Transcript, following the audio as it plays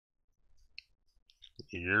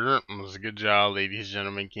Yep, it was a good job, ladies,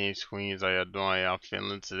 gentlemen, kings, queens. How y'all doing? How y'all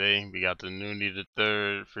feeling today? We got the Nunnie the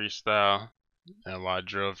third freestyle,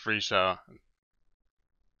 Nydrillofficial Freestyle,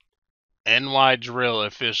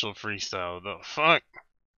 Nydrillofficial Freestyle. The fuck?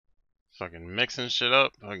 Fucking mixing shit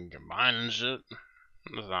up, fucking combining shit.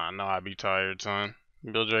 I know I be tired, son.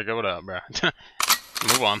 Bill Draco, what up, bro?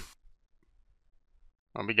 Move on.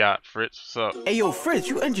 What we got, Fritz? What's up? Hey yo, Fritz,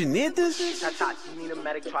 you engineered this? You need a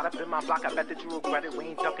medic, try to fit my block. I bet that you regret it. We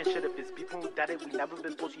ain't ducking shit if it's people who did it. We never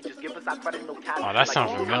been pushy, just give us our credit, no cap. Oh, that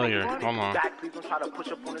sounds familiar. Hold on. Please don't try to push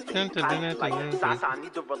up on us. Like, Sasa, I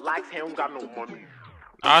need to relax. He don't got no money.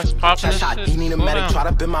 I was popping this shit. You need a medic, try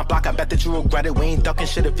to bend my block. I bet that you regret it. We ain't ducking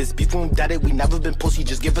shit if it's beef, we ain't dead it. We never been pussy,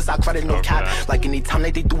 just give us our credit, no cap. Like anytime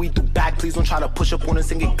that they do, we do back. Please don't try to push up on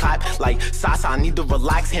us and get clapped. Like Sasa, I need to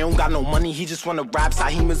relax. He don't got no money, he just wanna rap.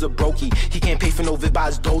 Saheem is a brokey, he can't pay for no vid by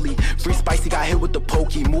his dolly. Free Spicy got hit with the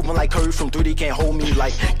pokey. Moving like Curry from 3, they can't hold me.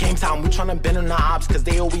 Like game time, we tryna bend in the ops, cause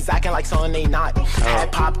they always acting like something they not.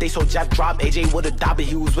 Had pop, they saw Jeff drop. AJ with a dot, but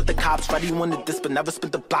he was with the cops. Ready wanted this, but never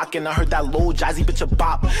spent the block. And I heard that low jazzy bitch a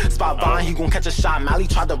bop. Spot he gon' catch a shot. Mally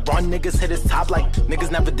tried to run, niggas hit his top like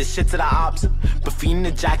niggas never did shit to the ops. But feeding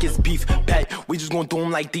the Jack is beef. Bet we just gon' do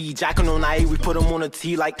him like D. Jackin' on I, we put him on a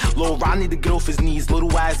T like Lil Rod need to get off his knees.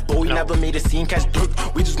 Little ass boy, never made a scene. Catch dirt,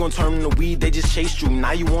 we just gon' turn him to weed. They just chased you,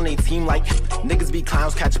 now you on a team like niggas be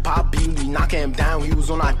clowns. Catch pop B, we knocking him down. He was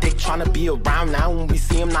on our dick trying to be around. Now when we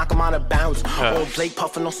see him, knock him out of bounds. Or Blake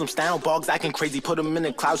puffing on some style, Bogs acting crazy. Put him in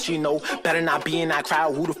the clouds, she know better not be in that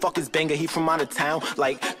crowd. Who the fuck is Banger? He from out of town.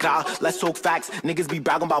 Like God, let's talk facts. Niggas be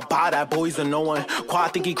bragging about that boys are no one.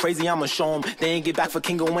 Quad think he crazy, I'ma show him. They ain't get back for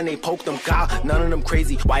Kingo when they poked them. God, none of them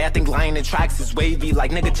crazy. Why I think lying in tracks is wavy. Like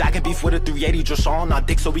nigga jacking beef with a 380. Just on our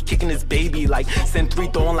dick, so we kicking his baby. Like send 3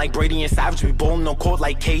 throwing like Brady and Savage. We bowling on court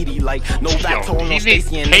like Katie. Like no back throwing no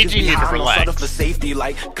Stacy. And niggas be high no stutter for safety.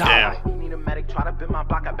 Like God. You need a medic, try to bend my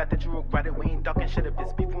block. I bet that you regret it. We ain't ducking shit if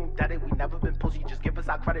it's beef, we ain't dead it. We never been pussy, just give us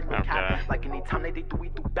our credit, no cap. Like anytime they do, we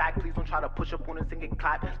do back. Please don't try to push up on us and get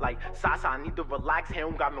clapped. Like Sasa, I need to relax. He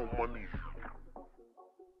don't got no money.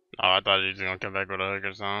 Oh, I thought you were just gonna come back with a hook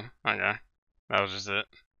or something. Okay, that was just it.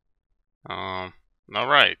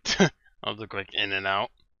 Alright. That was a quick in and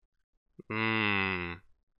out. Hey,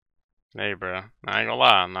 bro. I ain't gonna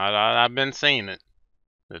lie. I've been seeing it.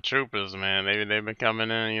 The troopers, man. They've been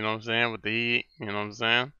coming in, you know what I'm saying, with the heat. You know what I'm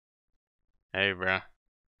saying? Hey, bro.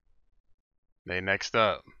 They next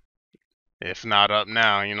up. If not up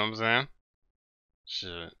now, you know what I'm saying?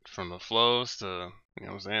 Shit. From the flows to, you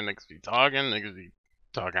know what I'm saying? Niggas be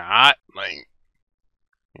talking hot. Like,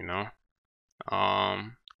 you know.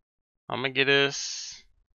 I'm gonna get this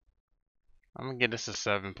a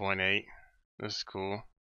 7.8. This is cool.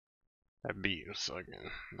 That beat was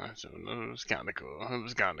fucking, it was kinda cool. It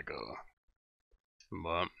was kinda cool.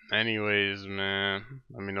 But anyways, man,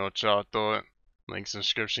 let me know what y'all thought. Links in the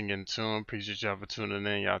description, get in tune. Appreciate y'all for tuning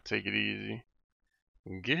in. Y'all take it easy.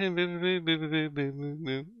 Good